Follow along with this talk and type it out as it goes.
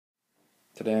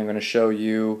Today I'm going to show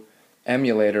you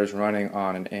emulators running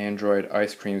on an Android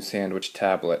ice cream sandwich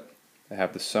tablet. I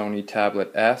have the Sony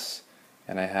Tablet S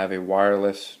and I have a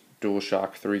wireless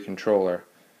DualShock 3 controller.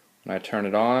 When I turn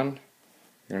it on,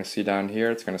 you're going to see down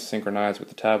here it's going to synchronize with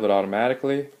the tablet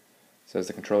automatically. It says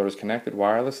the controller is connected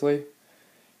wirelessly.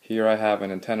 Here I have a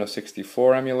Nintendo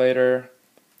 64 emulator,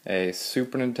 a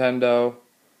Super Nintendo,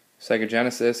 Sega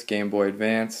Genesis, Game Boy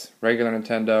Advance, regular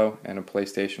Nintendo, and a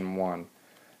PlayStation 1.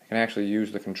 I can actually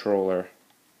use the controller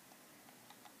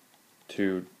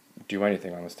to do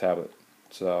anything on this tablet.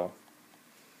 So,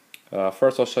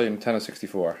 first I'll show you Nintendo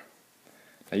 64.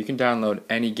 Now you can download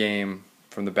any game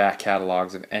from the back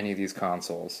catalogs of any of these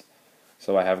consoles.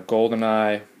 So I have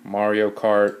GoldenEye, Mario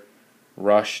Kart,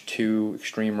 Rush 2,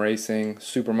 Extreme Racing,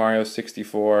 Super Mario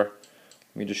 64. Let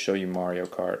me just show you Mario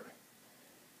Kart.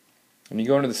 When you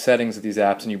go into the settings of these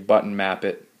apps and you button map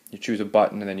it, you choose a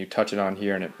button and then you touch it on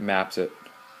here and it maps it.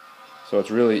 So it's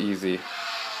really easy.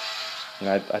 And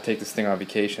I take this thing on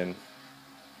vacation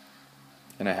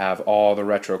and I have all the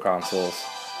retro consoles.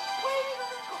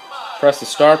 Press the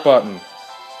start button.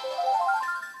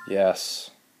 Yes.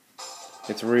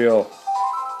 It's real.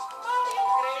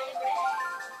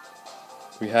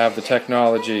 We have the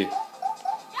technology.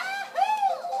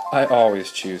 I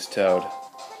always choose Toad.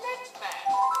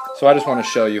 So I just want to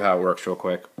show you how it works real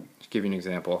quick. Just give you an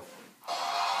example.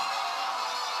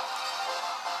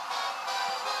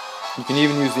 You can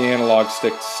even use the analog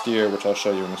stick to steer, which I'll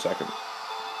show you in a second.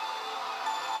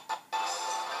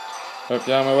 Oh, get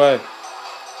out of my way.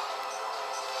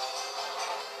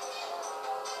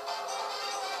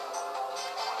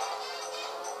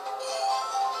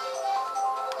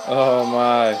 Oh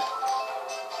my.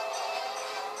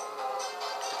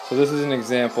 So this is an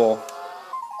example.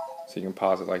 So you can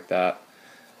pause it like that.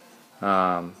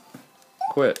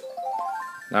 Quit.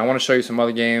 Now I want to show you some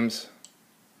other games.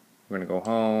 I'm going to go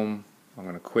home. I'm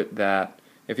going to quit that.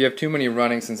 If you have too many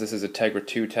running, since this is a Tegra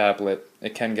 2 tablet,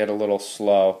 it can get a little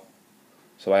slow.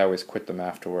 So I always quit them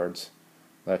afterwards.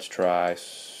 Let's try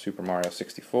Super Mario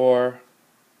 64.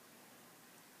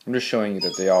 I'm just showing you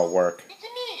that they all work. It's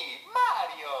me,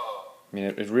 Mario. I mean,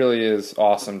 it really is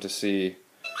awesome to see.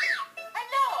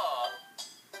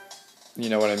 You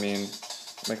know what I mean?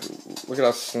 Like, look at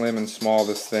how slim and small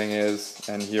this thing is,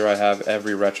 and here I have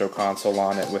every retro console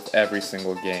on it with every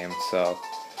single game. So,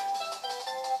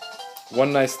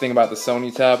 one nice thing about the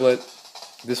Sony tablet,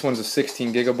 this one's a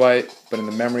 16 gigabyte, but in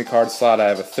the memory card slot I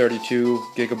have a 32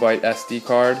 gigabyte SD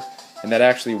card, and that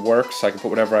actually works. I can put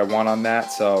whatever I want on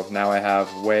that, so now I have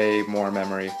way more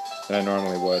memory than I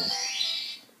normally would.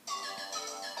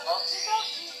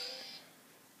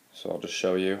 So I'll just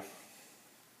show you.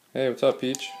 Hey, what's up,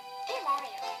 Peach?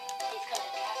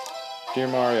 Dear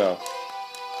Mario.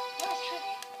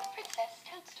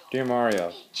 Dear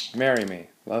Mario, marry me.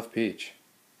 Love, Peach.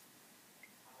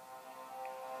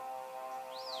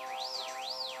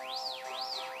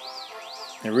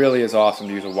 It really is awesome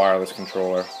to use a wireless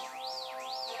controller.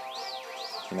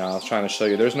 You know, I was trying to show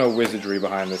you, there's no wizardry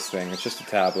behind this thing. It's just a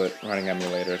tablet running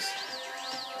emulators.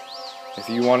 If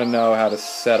you want to know how to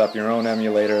set up your own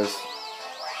emulators,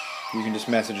 you can just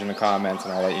message in the comments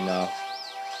and I'll let you know.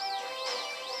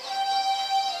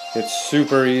 It's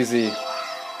super easy.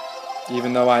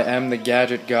 Even though I am the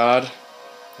gadget god,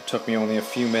 it took me only a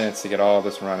few minutes to get all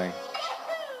this running.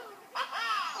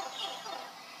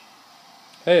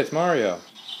 Hey, it's Mario.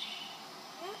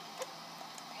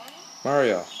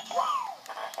 Mario.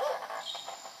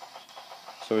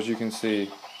 So as you can see,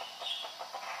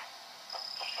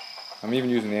 I'm even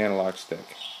using the analog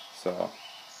stick. So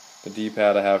the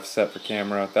D-pad I have set for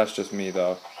camera. That's just me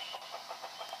though.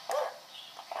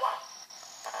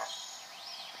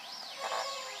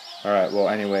 Alright, well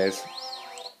anyways,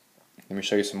 let me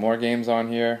show you some more games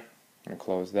on here. I'm going to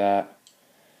close that.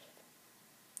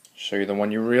 Show you the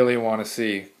one you really want to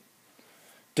see.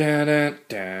 Yep.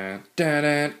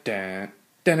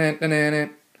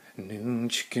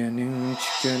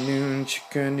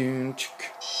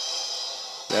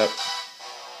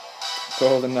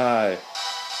 GoldenEye.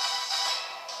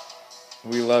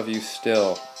 We love you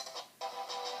still.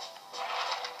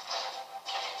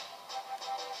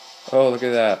 Oh, look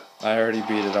at that. I already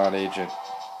beat it on Agent.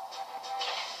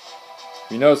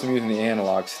 You notice I'm using the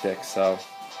analog stick, so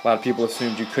a lot of people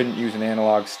assumed you couldn't use an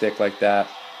analog stick like that.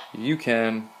 You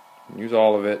can. Use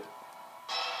all of it.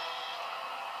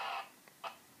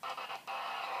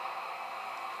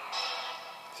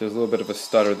 So there's a little bit of a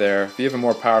stutter there. If you have a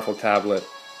more powerful tablet,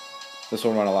 this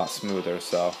will run a lot smoother,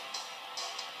 so.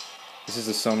 This is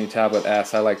a Sony Tablet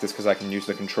S. I like this because I can use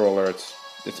the controller.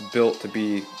 It's built to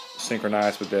be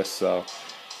synchronized with this, so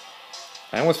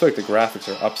I almost feel like the graphics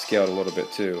are upscaled a little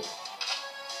bit too.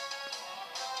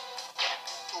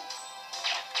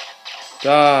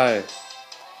 Die!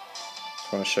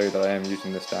 Just want to show you that I am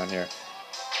using this down here.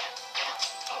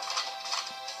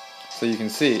 So you can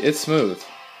see, it's smooth.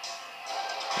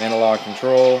 Analog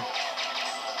control.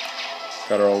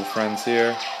 Got our old friends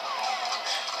here.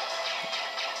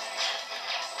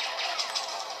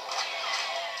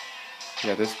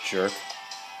 Yeah, this jerk.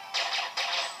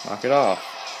 Knock it off.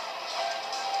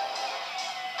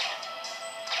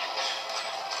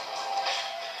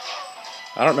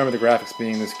 I don't remember the graphics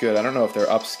being this good. I don't know if they're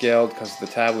upscaled because of the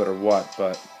tablet or what,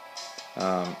 but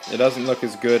it doesn't look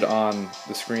as good on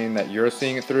the screen that you're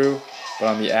seeing it through, but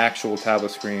on the actual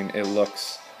tablet screen it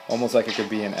looks almost like it could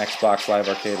be an Xbox Live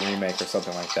Arcade remake or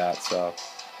something like that. So,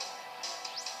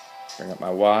 bring up my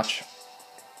watch.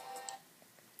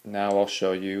 Now I'll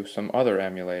show you some other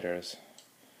emulators.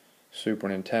 Super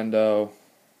Nintendo.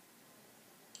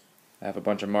 I have a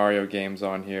bunch of Mario games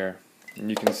on here. And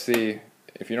you can see,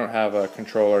 if you don't have a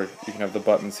controller, you can have the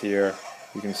buttons here.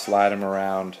 You can slide them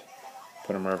around,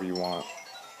 put them wherever you want.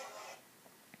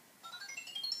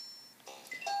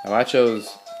 Now I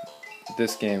chose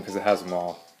this game because it has them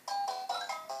all.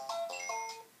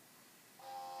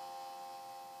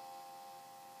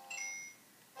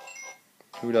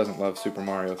 Who doesn't love Super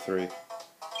Mario 3?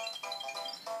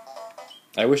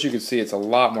 I wish you could see it's a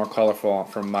lot more colorful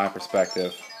from my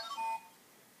perspective.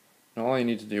 And all you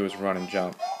need to do is run and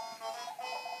jump.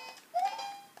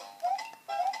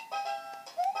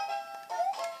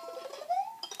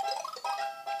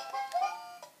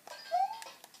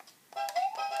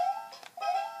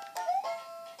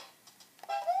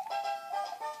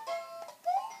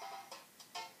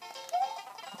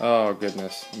 Oh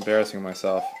goodness, embarrassing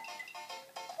myself.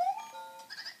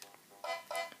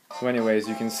 So anyways,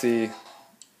 you can see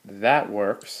that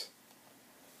works.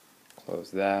 Close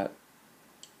that.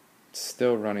 It's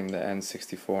still running the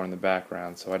N64 in the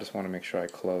background, so I just want to make sure I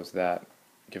close that,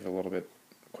 give it a little bit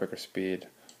quicker speed.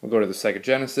 We'll go to the Sega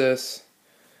Genesis.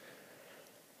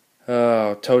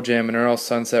 Oh, Toe Jam and Earl,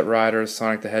 Sunset Riders,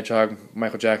 Sonic the Hedgehog,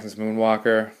 Michael Jackson's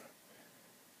Moonwalker.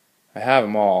 I have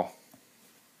them all.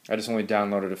 I just only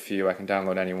downloaded a few. I can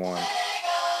download any one.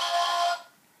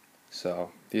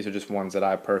 So these are just ones that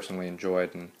I personally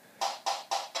enjoyed. And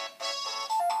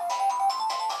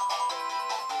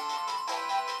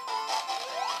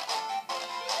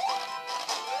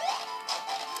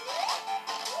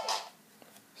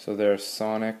so there's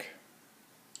Sonic.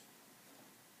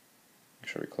 Make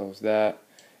sure we close that.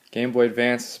 Game Boy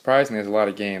Advance. Surprisingly, there's a lot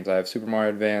of games. I have Super Mario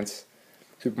Advance,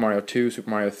 Super Mario 2, Super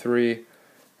Mario 3.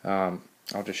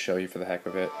 I'll just show you for the heck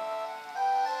of it.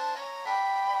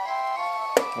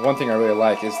 One thing I really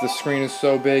like is the screen is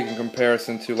so big in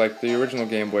comparison to like the original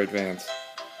Game Boy Advance.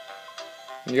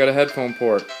 And you got a headphone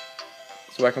port,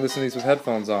 so I can listen to these with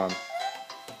headphones on.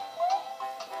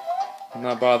 And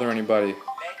not bother anybody.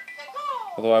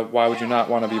 Although, why would you not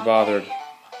want to be bothered?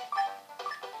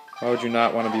 Why would you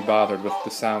not want to be bothered with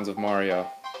the sounds of Mario?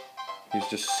 He's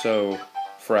just so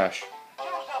fresh.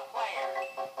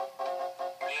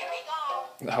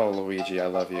 Oh, Luigi, I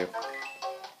love you.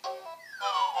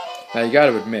 Now you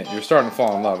gotta admit, you're starting to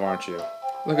fall in love, aren't you?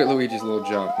 Look at Luigi's little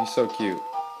jump. He's so cute.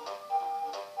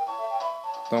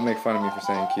 Don't make fun of me for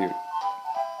saying cute.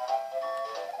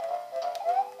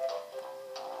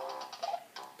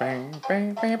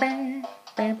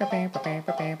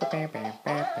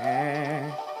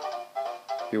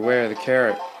 Beware the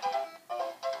carrot.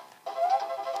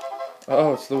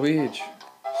 Oh, it's Luigi.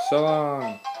 So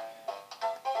long.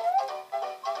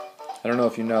 I don't know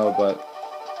if you know, but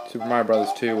Super Mario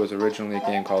Bros. 2 was originally a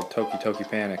game called Toki Toki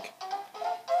Panic.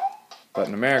 But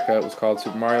in America, it was called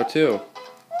Super Mario 2.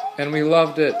 And we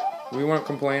loved it. We weren't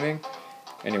complaining.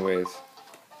 Anyways.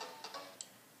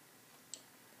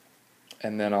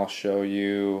 And then I'll show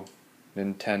you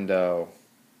Nintendo.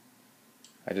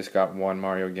 I just got one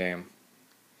Mario game.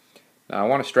 Now I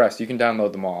want to stress, you can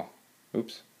download them all.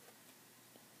 Oops.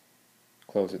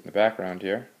 Close it in the background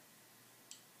here.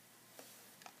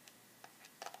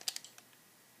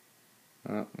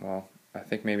 Well, I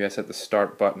think maybe I set the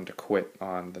start button to quit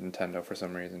on the Nintendo for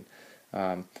some reason.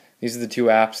 These are the two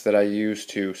apps that I use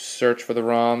to search for the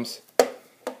ROMs.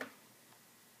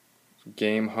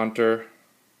 Game Hunter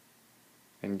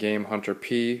and Game Hunter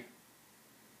P.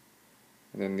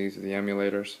 And then these are the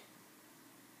emulators.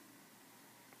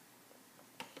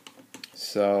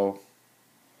 So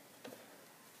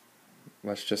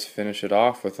let's just finish it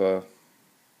off with a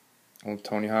old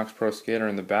Tony Hawk's Pro Skater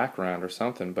in the background or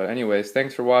something. But anyways,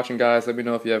 thanks for watching, guys. Let me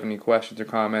know if you have any questions or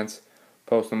comments.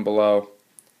 Post them below.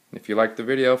 And if you liked the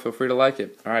video, feel free to like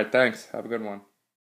it. Alright, thanks. Have a good one.